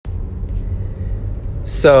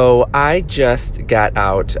So I just got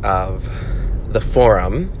out of the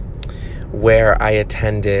forum where I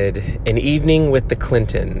attended an evening with the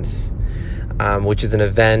Clintons, which is an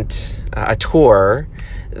event, a tour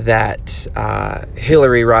that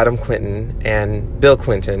Hillary Rodham Clinton and Bill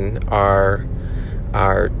Clinton are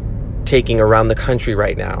taking around the country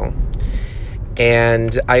right now.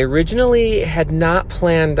 And I originally had not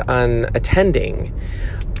planned on attending.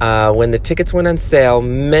 When the tickets went on sale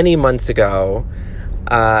many months ago,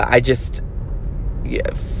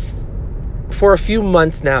 for a few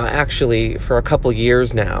months now, actually, for a couple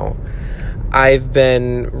years now, I've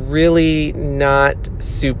been really not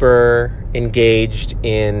super engaged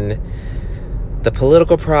in the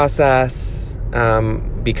political process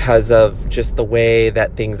because of just the way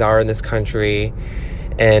that things are in this country.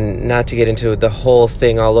 And not to get into the whole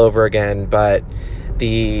thing all over again, but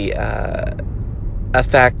the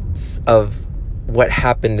effects of what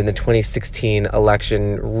happened in the 2016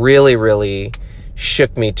 election really, really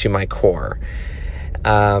shook me to my core.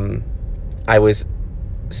 I was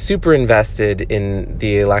super invested in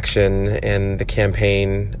the election and the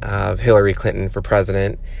campaign of Hillary Clinton for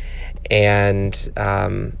president. And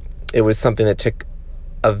it was something that took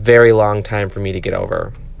a very long time for me to get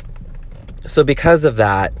over. So because of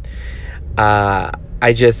that,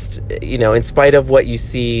 I just, in spite of what you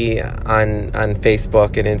see on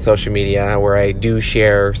Facebook and in social media, where I do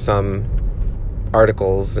share some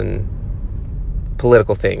articles and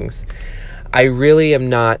political things, I really am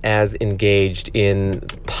not as engaged in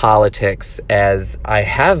politics as I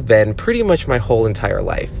have been pretty much my whole entire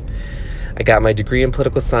life. I got my degree in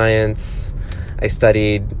political science. I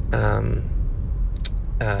studied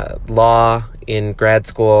law in grad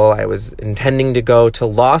school. I was intending to go to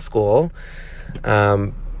law school,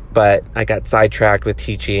 but I got sidetracked with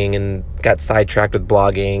teaching and got sidetracked with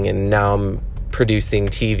blogging, and now I'm producing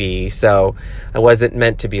TV, so I wasn't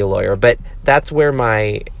meant to be a lawyer. But that's where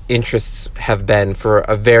my interests have been for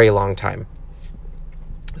a very long time.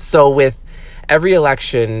 So with every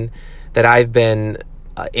election that I've been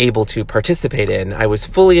able to participate in, I was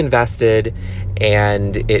fully invested,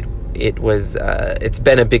 and it's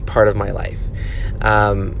been a big part of my life.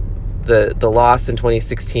 The loss in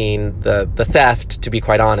 2016, the theft, to be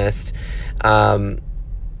quite honest,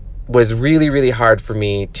 was really, really hard for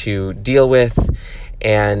me to deal with.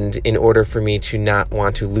 And in order for me to not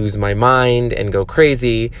want to lose my mind and go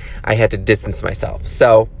crazy, I had to distance myself.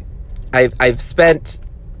 So I've spent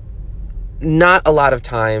not a lot of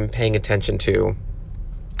time paying attention to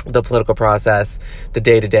the political process, the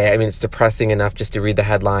day-to-day. I mean, it's depressing enough just to read the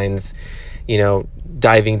headlines.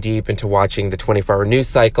 Diving deep into watching the 24-hour news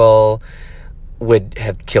cycle would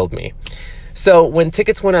have killed me. So when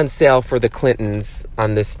tickets went on sale for the Clintons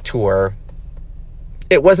on this tour,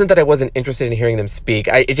 it wasn't that I wasn't interested in hearing them speak.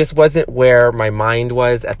 It just wasn't where my mind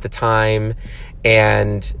was at the time,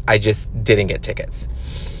 and I just didn't get tickets.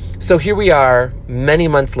 So here we are many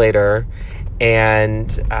months later,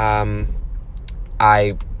 and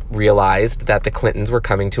I realized that the Clintons were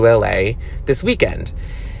coming to LA this weekend.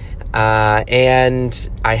 And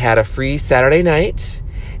I had a free Saturday night,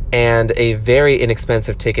 and a very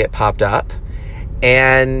inexpensive ticket popped up,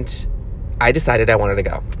 and I decided I wanted to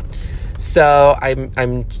go. So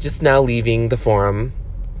I'm just now leaving the forum,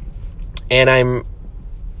 and I'm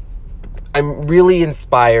really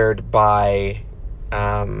inspired by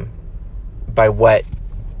what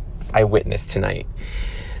I witnessed tonight.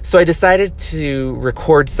 So I decided to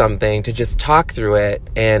record something to just talk through it,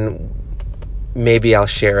 and maybe I'll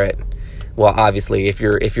share it. Well, obviously, if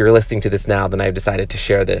you're listening to this now, then I've decided to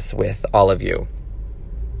share this with all of you.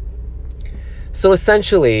 So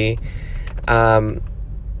essentially,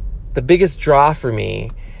 the biggest draw for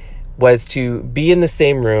me was to be in the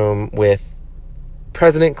same room with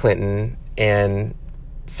President Clinton and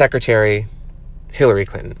Secretary Hillary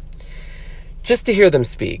Clinton, just to hear them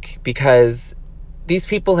speak, because these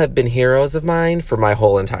people have been heroes of mine for my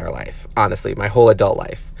whole entire life, honestly, my whole adult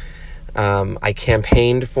life. I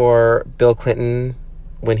campaigned for Bill Clinton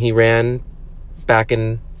when he ran back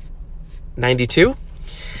in 92.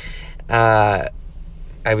 I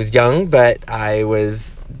was young, but I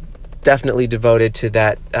was definitely devoted to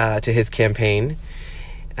that, to his campaign.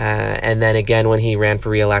 And then again, when he ran for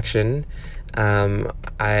re-election,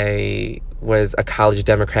 I was a college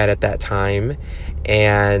Democrat at that time.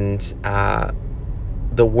 And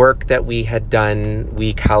the work that we had done,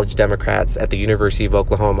 we college Democrats at the University of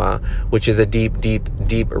Oklahoma, which is a deep, deep,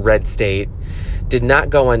 deep red state, did not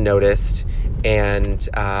go unnoticed. And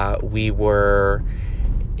we were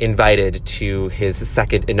invited to his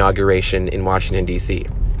second inauguration in Washington, D.C.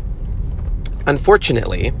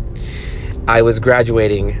 Unfortunately, I was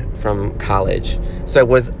graduating from college, so I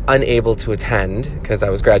was unable to attend because I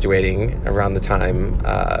was graduating around the time,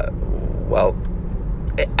 I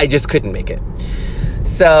just couldn't make it.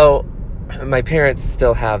 So my parents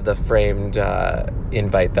still have the framed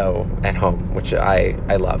invite, though, at home, which I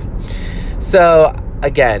love. So,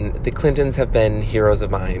 again, the Clintons have been heroes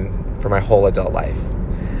of mine for my whole adult life.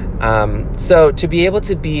 So to be able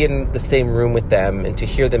to be in the same room with them and to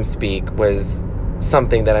hear them speak was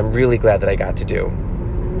something that I'm really glad that I got to do.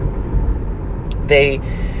 They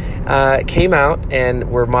came out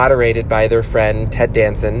and were moderated by their friend Ted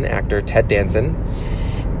Danson, actor Ted Danson.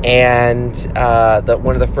 And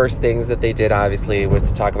one of the first things that they did, obviously, was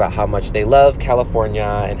to talk about how much they love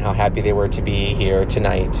California and how happy they were to be here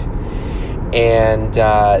tonight. And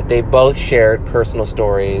they both shared personal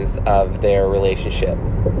stories of their relationship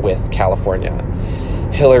with California.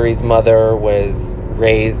 Hillary's mother was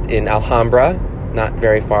raised in Alhambra, not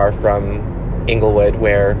very far from Inglewood,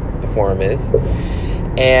 where the Forum is.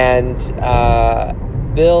 And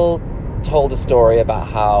Bill told a story about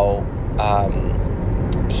how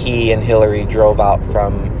he and Hillary drove out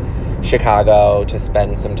from Chicago to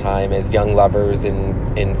spend some time as young lovers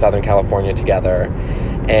in Southern California together.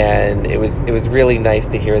 And it was really nice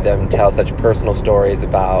to hear them tell such personal stories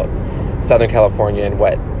about Southern California and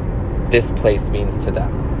what this place means to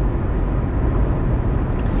them.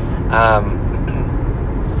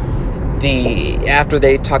 After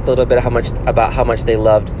they talked a little bit about how much they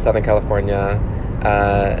loved Southern California,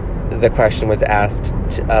 the question was asked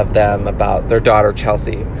of them about their daughter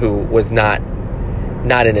Chelsea, who was not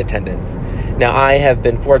in attendance. Now, I have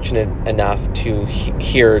been fortunate enough to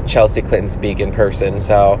hear Chelsea Clinton speak in person,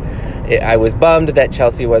 so I was bummed that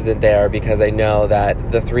Chelsea wasn't there, because I know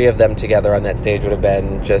that the three of them together on that stage would have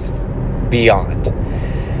been just beyond.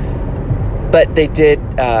 But they did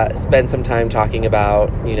spend some time talking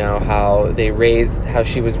about, how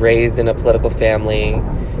she was raised in a political family.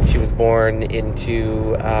 She was born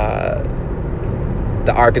into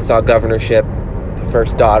the Arkansas governorship, the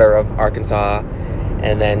first daughter of Arkansas,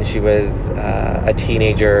 and then she was a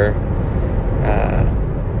teenager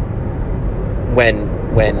when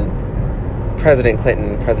President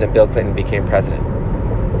Bill Clinton became president.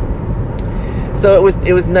 So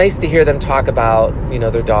it was nice to hear them talk about,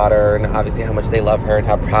 their daughter, and obviously how much they love her and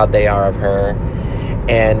how proud they are of her.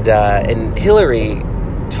 And Hillary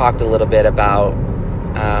talked a little bit about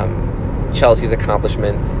Chelsea's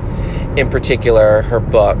accomplishments, in particular her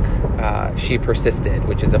book, She Persisted,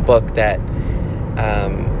 which is a book that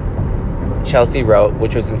Chelsea wrote,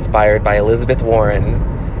 which was inspired by Elizabeth Warren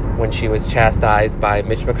when she was chastised by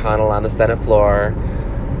Mitch McConnell on the Senate floor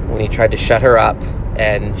when he tried to shut her up,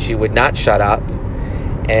 and she would not shut up,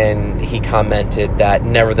 and he commented that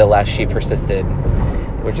nevertheless she persisted,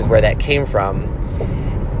 which is where that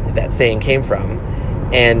saying came from.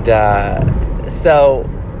 And so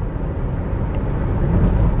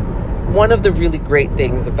one of the really great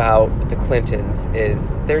things about the Clintons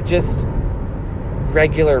is they're just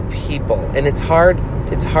regular people, and it's hard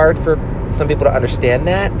for some people to understand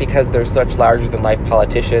that, because they're such larger-than-life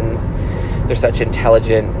politicians. They're such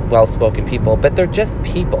intelligent, well-spoken people, but they're just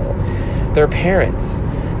people. They're parents.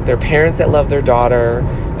 They're parents that love their daughter.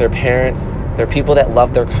 They're people that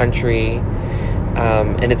love their country,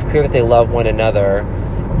 and it's clear that they love one another.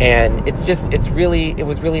 And it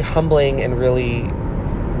was really humbling and really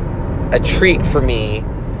a treat for me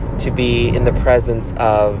to be in the presence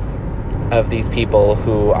of these people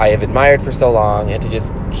who I have admired for so long, and to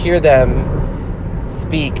just hear them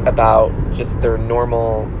speak about just their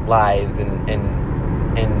normal lives and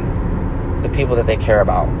the people that they care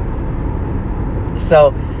about.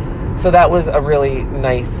 So that was a really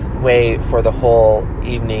nice way for the whole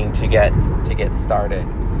evening to get started.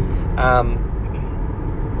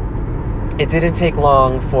 It didn't take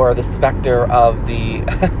long for the specter of the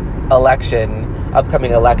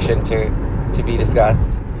upcoming election to be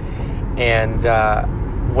discussed. And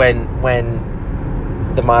when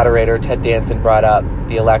the moderator, Ted Danson, brought up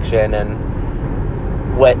the election and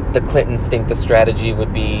what the Clintons think the strategy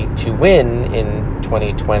would be to win in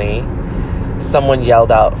 2020, someone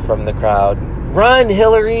yelled out from the crowd, "Run,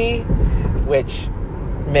 Hillary!" which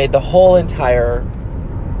made the whole entire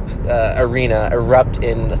arena erupt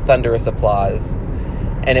in thunderous applause.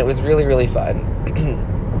 And it was really, really fun.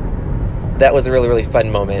 That was a really, really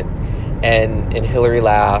fun moment. And Hillary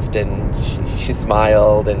laughed, and she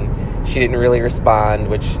smiled, and she didn't really respond,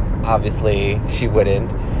 which obviously she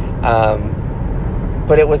wouldn't.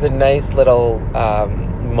 But it was a nice little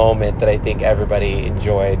moment that I think everybody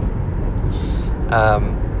enjoyed.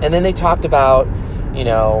 And then they talked about,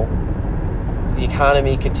 the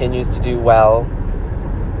economy continues to do well.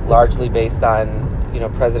 largely based on,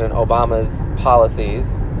 President Obama's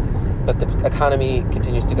policies, but the economy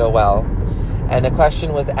continues to go well. And the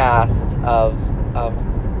question was asked of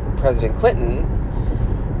President Clinton,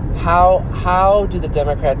 how do the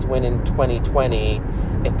Democrats win in 2020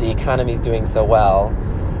 if the economy is doing so well?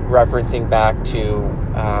 Referencing back to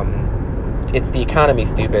it's the economy,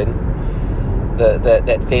 stupid.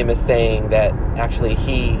 That famous saying that actually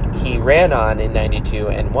he ran on in 92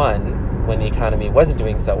 and won when the economy wasn't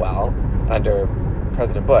doing so well under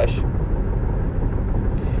President Bush.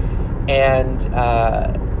 And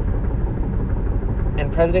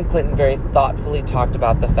President Clinton very thoughtfully talked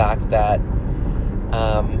about the fact that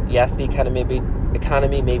yes, the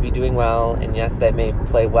economy may be doing well, and yes, that may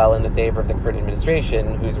play well in the favor of the current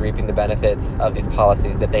administration, who's reaping the benefits of these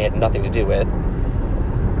policies that they had nothing to do with.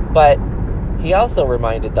 But he also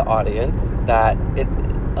reminded the audience that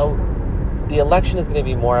the election is going to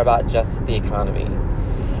be more about just the economy.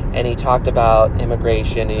 And he talked about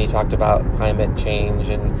immigration, and he talked about climate change,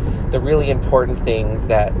 and the really important things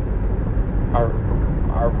that are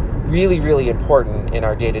really, really important in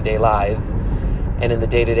our day-to-day lives, and in the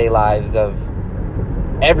day-to-day lives of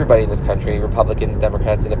everybody in this country, Republicans,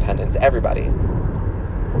 Democrats, Independents, everybody.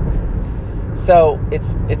 So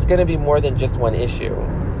it's going to be more than just one issue.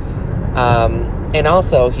 And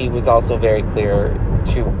also, he was also very clear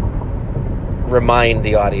to remind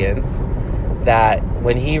the audience that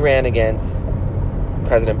when he ran against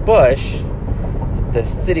President Bush, the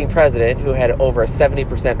sitting president, who had over a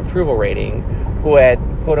 70% approval rating, who had,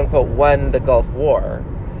 quote-unquote, won the Gulf War,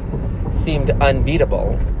 seemed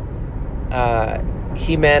unbeatable.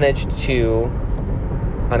 He managed to,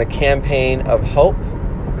 on a campaign of hope,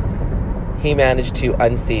 he managed to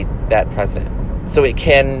unseat that president. So it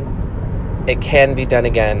can be done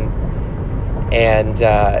again. And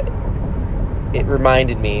it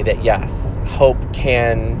reminded me that yes, hope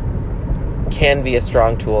can be a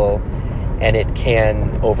strong tool, and it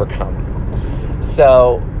can overcome.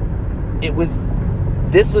 So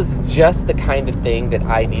this was just the kind of thing that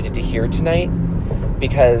I needed to hear tonight,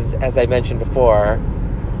 because as I mentioned before,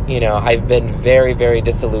 I've been very, very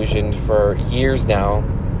disillusioned for years now.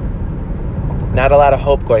 Not a lot of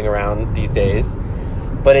hope going around these days,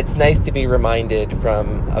 but it's nice to be reminded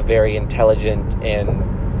from a very intelligent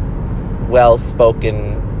and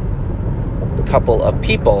well-spoken couple of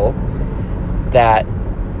people that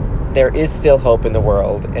there is still hope in the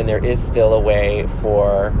world, and there is still a way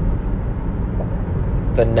for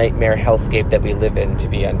the nightmare hellscape that we live in to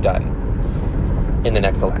be undone in the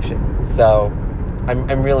next election. So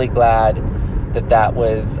I'm really glad that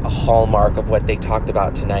was a hallmark of what they talked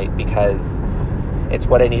about tonight, because it's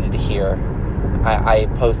what I needed to hear. I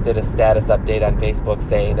posted a status update on Facebook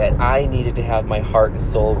saying that I needed to have my heart and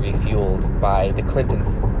soul refueled by the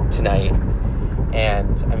Clintons tonight,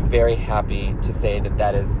 and I'm very happy to say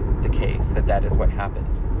that is the case, that is what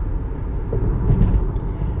happened.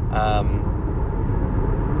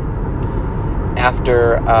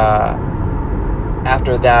 After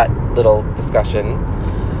that little discussion,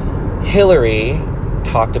 Hillary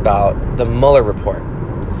talked about the Mueller report,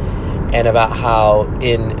 and about how,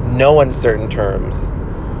 in no uncertain terms,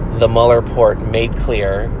 the Mueller report made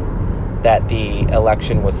clear that the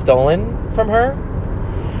election was stolen from her,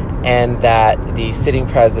 and that the sitting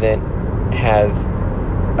president has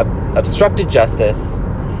obstructed justice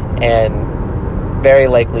and very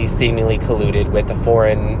likely seemingly colluded with a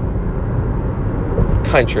foreign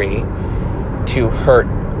country to hurt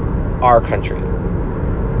our country.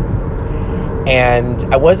 And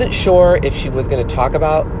I wasn't sure if she was going to talk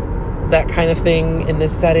about that kind of thing in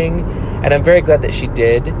this setting, and I'm very glad that she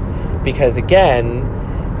did, because again,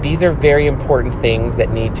 these are very important things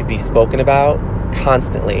that need to be spoken about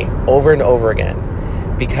constantly, over and over again,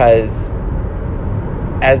 because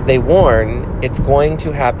as they warn, it's going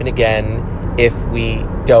to happen again if we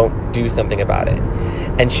don't do something about it.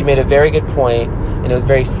 And she made a very good point, and it was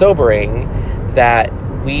very sobering, that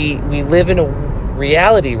we live in a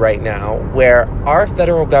reality right now where our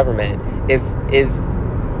federal government is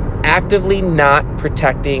actively not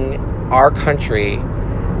protecting our country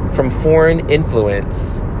from foreign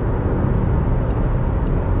influence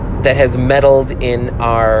that has meddled in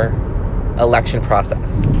our election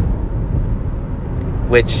process,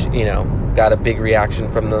 which, got a big reaction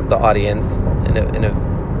from the audience in a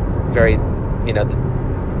very,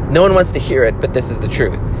 no one wants to hear it, but this is the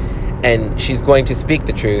truth. And she's going to speak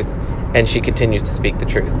the truth, and she continues to speak the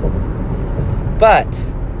truth.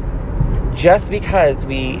 But just because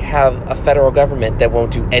we have a federal government that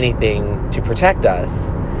won't do anything to protect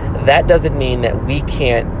us, that doesn't mean that we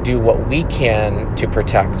can't do what we can to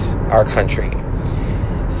protect our country.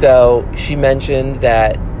 So she mentioned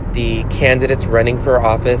that the candidates running for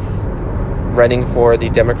office, running for the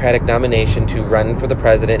Democratic nomination to run for the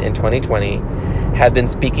president in 2020, have been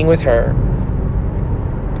speaking with her,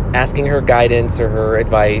 asking her guidance or her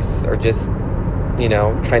advice, or just,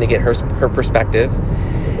 trying to get her perspective.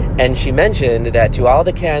 And she mentioned that to all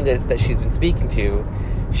the candidates that she's been speaking to,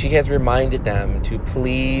 she has reminded them to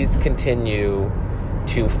please continue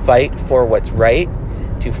to fight for what's right,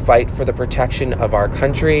 to fight for the protection of our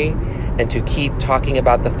country, and to keep talking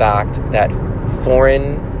about the fact that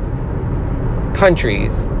foreign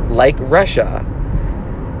countries like Russia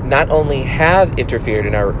not only have interfered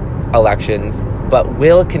in our elections, but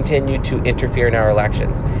will continue to interfere in our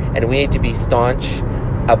elections. And we need to be staunch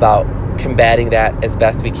about combating that as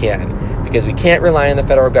best we can, because we can't rely on the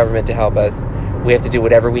federal government to help us. We have to do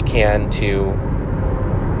whatever we can to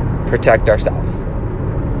protect ourselves.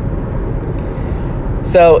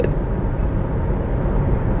 So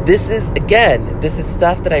this is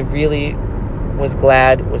stuff that I really was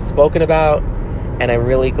glad was spoken about, and I'm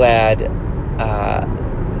really glad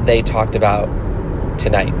they talked about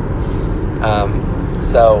tonight.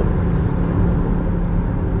 So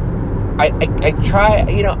I try,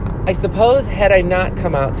 I suppose had I not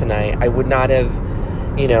come out tonight, I would not have,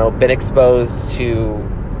 been exposed to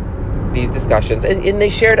these discussions. And they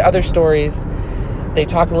shared other stories. They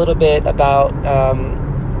talked a little bit about,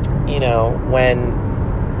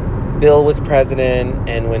 when Bill was president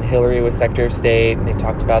and when Hillary was Secretary of State, and they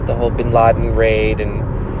talked about the whole bin Laden raid and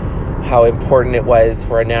how important it was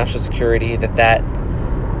for our national security that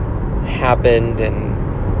happened, and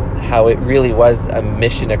how it really was a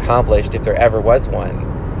mission accomplished if there ever was one.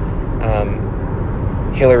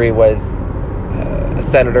 Hillary was a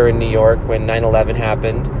senator in New York when 9/11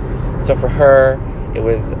 happened. So for her, it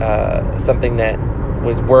was something that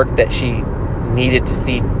was work that she needed to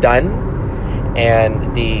see done.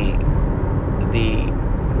 And the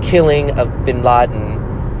killing of bin Laden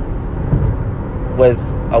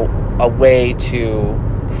was a way to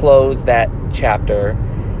close that chapter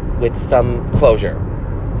with some closure.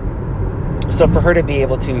 So for her to be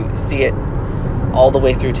able to see it all the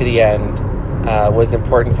way through to the end was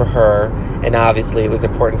important for her, and obviously it was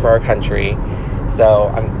important for our country.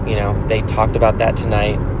 So they talked about that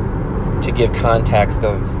tonight to give context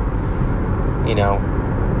of,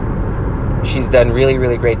 she's done really,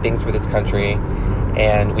 really great things for this country,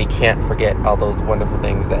 and we can't forget all those wonderful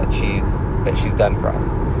things that she's done for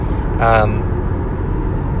us.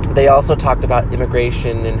 They also talked about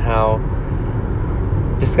immigration and how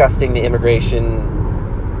disgusting the immigration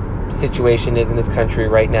situation is in this country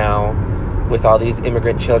right now, with all these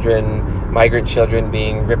migrant children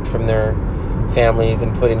being ripped from their families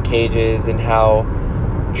and put in cages, and how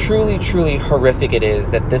truly, truly horrific it is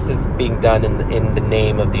that this is being done in the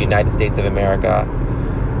name of the United States of America.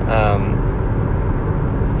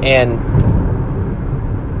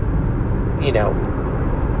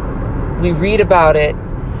 We read about it,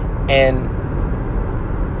 and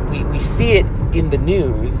we see it in the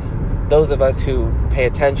news, those of us who pay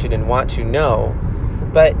attention and want to know,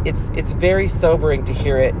 but it's very sobering to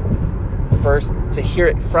hear it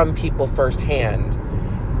from people firsthand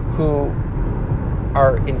who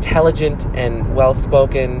are intelligent and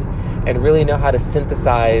well-spoken and really know how to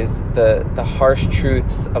synthesize the harsh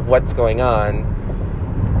truths of what's going on.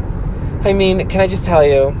 I mean, can I just tell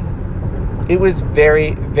you, it was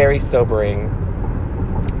very, very sobering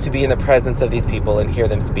to be in the presence of these people and hear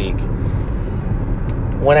them speak.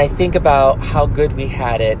 When I think about how good we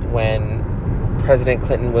had it when President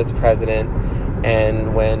Clinton was president,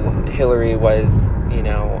 and when Hillary was,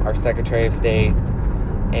 our Secretary of State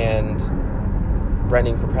and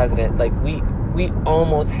running for president, like we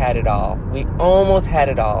almost had it all. We almost had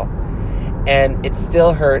it all. And it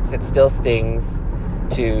still hurts, it still stings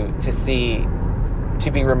to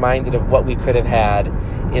be reminded of what we could have had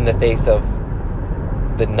in the face of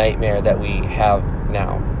the nightmare that we have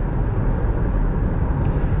now.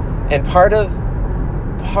 And part of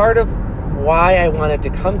why I wanted to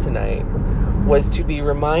come tonight was to be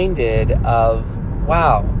reminded of,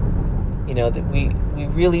 wow, that we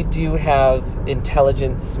really do have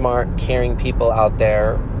intelligent, smart, caring people out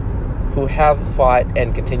there who have fought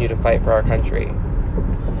and continue to fight for our country.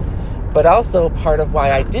 But also part of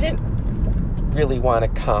why I didn't really want to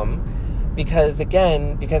come, because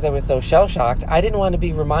I was so shell-shocked, I didn't want to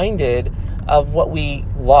be reminded of what we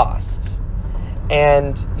lost.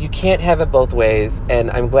 And you can't have it both ways, and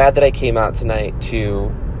I'm glad that I came out tonight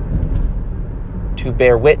to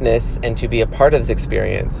bear witness and to be a part of this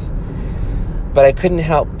experience. But I couldn't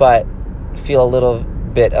help but feel a little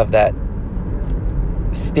bit of that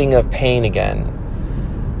sting of pain again.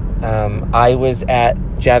 I was at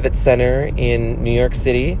Javits Center in New York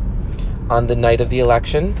City on the night of the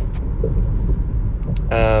election.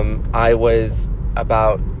 I was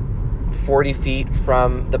about 40 feet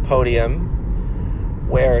from the podium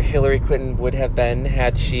where Hillary Clinton would have been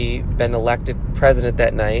had she been elected president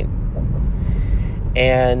that night.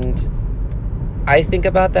 And I think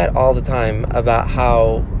about that all the time, about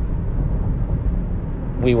how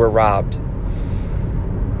we were robbed.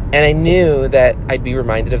 And I knew that I'd be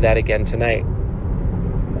reminded of that again tonight.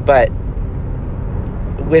 But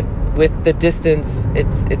with the distance,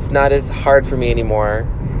 it's not as hard for me anymore.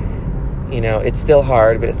 It's still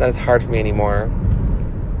hard, but it's not as hard for me anymore.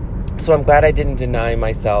 So I'm glad I didn't deny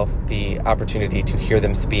myself the opportunity to hear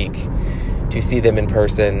them speak, to see them in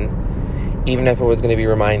person, even if I was going to be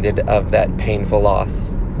reminded of that painful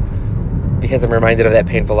loss. Because I'm reminded of that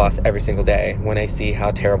painful loss every single day when I see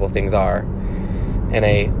how terrible things are. And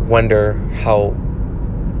I wonder how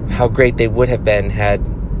great they would have been had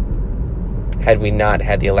we not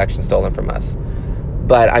had the election stolen from us.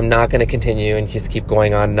 But I'm not going to continue and just keep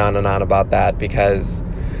going on and on and on about that, because,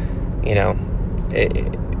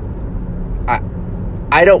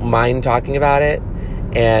 I don't mind talking about it,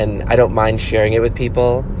 and I don't mind sharing it with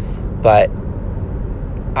people, but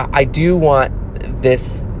I do want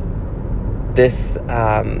this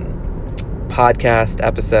podcast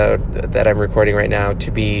episode that I'm recording right now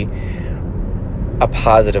to be a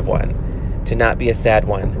positive one, to not be a sad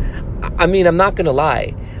one. I'm not going to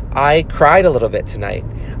lie. I cried a little bit tonight.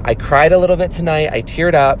 I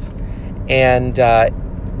teared up, and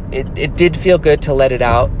it did feel good to let it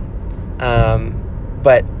out.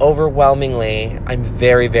 But overwhelmingly, I'm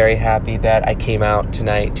very, very happy that I came out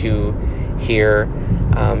tonight to hear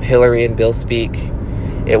Hillary and Bill speak.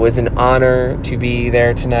 It was an honor to be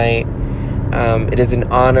there tonight. It is an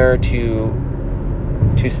honor to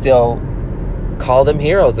still call them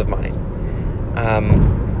heroes of mine.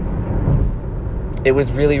 It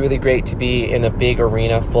was really, really great to be in a big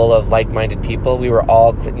arena full of like-minded people. We were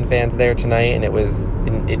all Clinton fans there tonight, and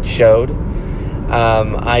it showed.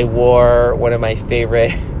 I wore one of my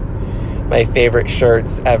favorite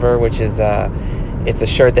shirts ever, which is it's a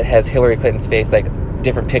shirt that has Hillary Clinton's face, like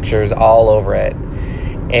different pictures all over it.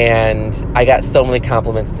 And I got so many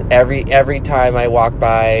compliments every time I walked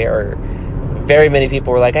by, or very many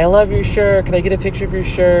people were like, "I love your shirt. Can I get a picture of your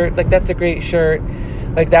shirt? Like, that's a great shirt."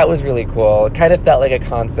 Like, that was really cool. It kind of felt like a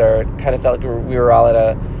concert. Kind of felt like we were all at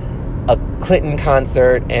a Clinton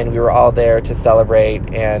concert, and we were all there to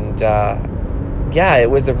celebrate. And yeah,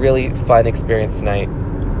 it was a really fun experience tonight.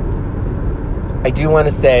 I do want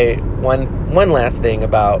to say one last thing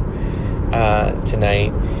about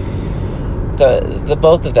tonight. The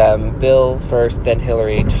both of them, Bill first, then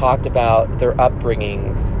Hillary, talked about their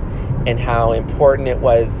upbringings and how important it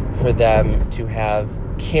was for them to have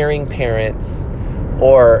caring parents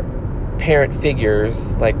or parent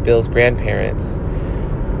figures like Bill's grandparents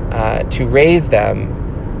to raise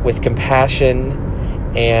them with compassion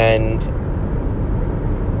and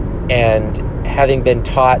having been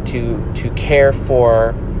taught to care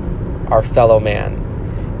for our fellow man.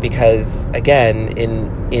 Because again, in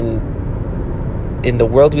the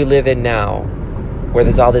world we live in now, where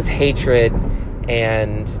there's all this hatred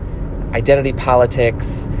and identity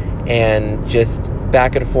politics and just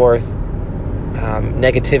back and forth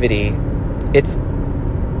negativity, it's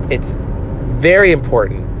very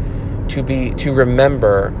important to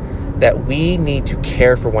remember that we need to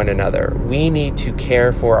care for one another. We need to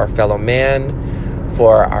care for our fellow man,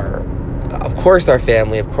 for of course our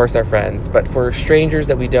family, of course our friends, but for strangers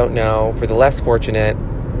that we don't know, for the less fortunate.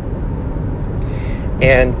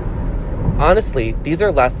 And honestly, these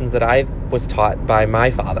are lessons that I was taught by my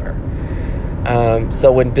father.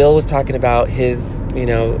 So when Bill was talking about his,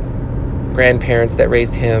 grandparents that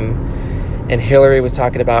raised him, and Hillary was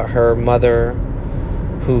talking about her mother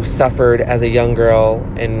who suffered as a young girl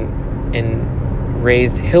and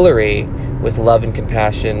raised Hillary with love and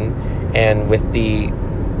compassion, and with the,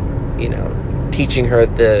 teaching her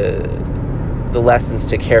the lessons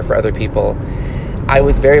to care for other people, I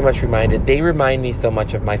was very much reminded. They remind me so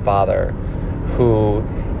much of my father, who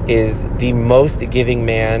is the most giving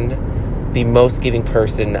man, the most giving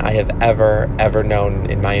person I have ever known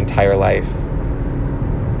in my entire life.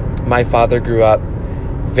 My father grew up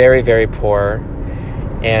very, very poor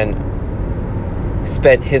and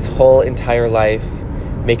spent his whole entire life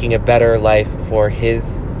making a better life for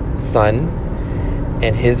his son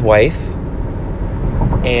and his wife.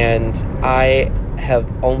 And I have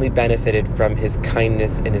only benefited from his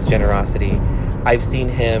kindness and his generosity. I've seen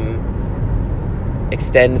him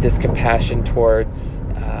extend this compassion towards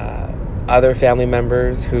other family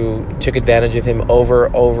members who took advantage of him over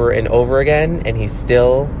and over again, and he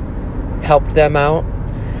still helped them out.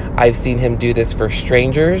 I've seen him do this for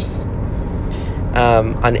strangers.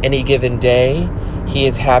 On any given day, he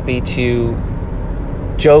is happy to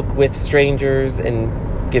joke with strangers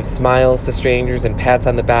and give smiles to strangers and pats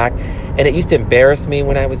on the back. And it used to embarrass me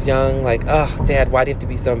when I was young. Like, oh, Dad, why do you have to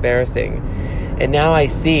be so embarrassing? And now I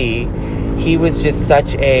see he was just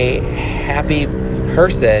such a happy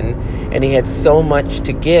person, and he had so much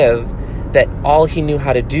to give that all he knew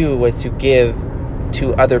how to do was to give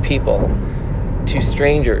to other people, to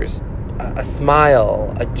strangers, a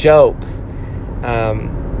smile, a joke,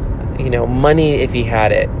 money if he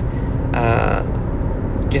had it,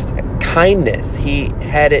 just kindness. He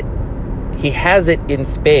has it in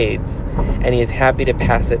spades, and he is happy to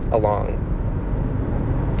pass it along.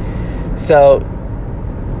 So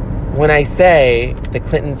when I say the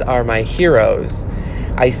Clintons are my heroes,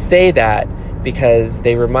 I say that because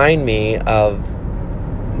they remind me of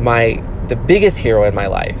the biggest hero in my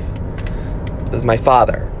life was my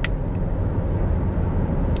father,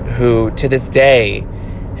 who to this day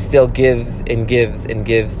still gives and gives and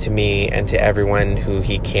gives to me and to everyone who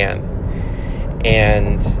he can.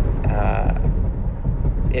 And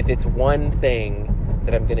if it's one thing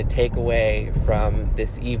that I'm going to take away from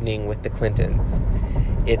this evening with the Clintons,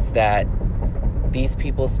 it's that these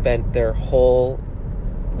people spent their whole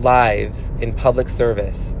lives in public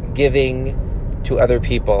service, giving to other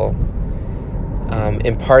people,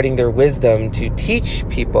 imparting their wisdom to teach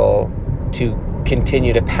people to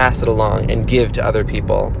continue to pass it along and give to other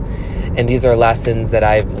people. And these are lessons that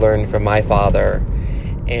I've learned from my father,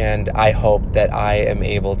 and I hope that I am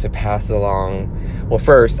able to pass it along. Well,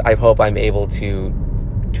 first, I hope I'm able to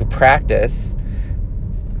practice,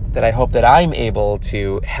 that I hope that I'm able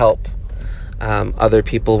to help other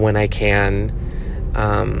people when I can,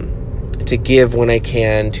 to give when I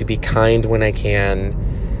can, to be kind when I can,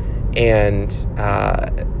 and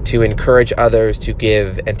to encourage others to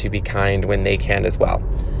give and to be kind when they can as well.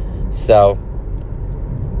 So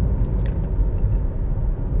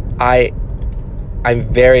I'm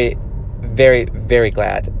very, very, very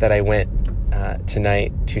glad that I went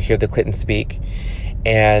tonight to hear the Clintons speak,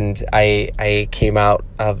 and I came out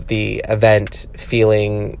of the event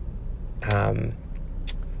feeling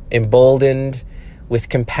emboldened, with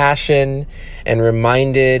compassion, and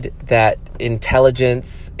reminded that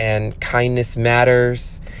intelligence and kindness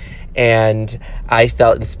matters. And I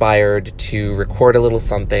felt inspired to record a little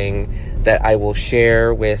something that I will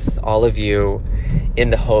share with all of you,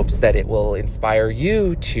 in the hopes that it will inspire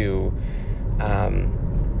you to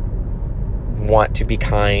want to be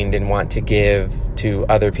kind and want to give to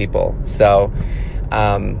other people. So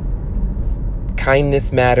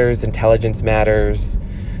kindness matters, intelligence matters.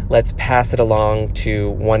 Let's pass it along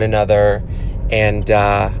to one another, and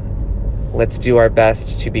let's do our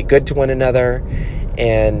best to be good to one another.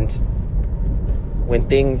 And when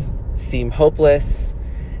things seem hopeless,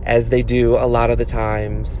 as they do a lot of the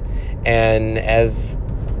times, and as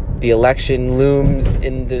the election looms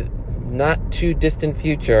in the not too distant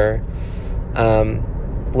future,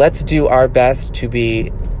 let's do our best to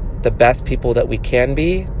be the best people that we can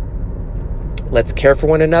be. Let's care for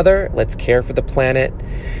one another. Let's care for the planet.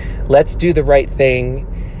 Let's do the right thing,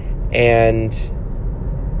 and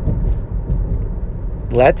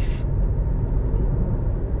let's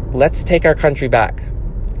take our country back.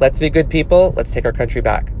 Let's be good people. Let's take our country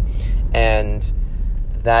back. And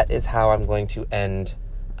that is how I'm going to end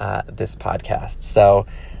this podcast. So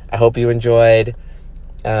I hope you enjoyed.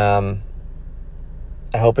 I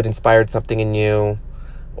hope it inspired something in you,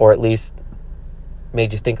 or at least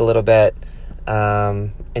made you think a little bit.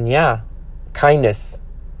 And yeah, kindness,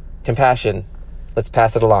 compassion. Let's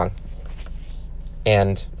pass it along.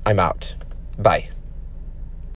 And I'm out. Bye.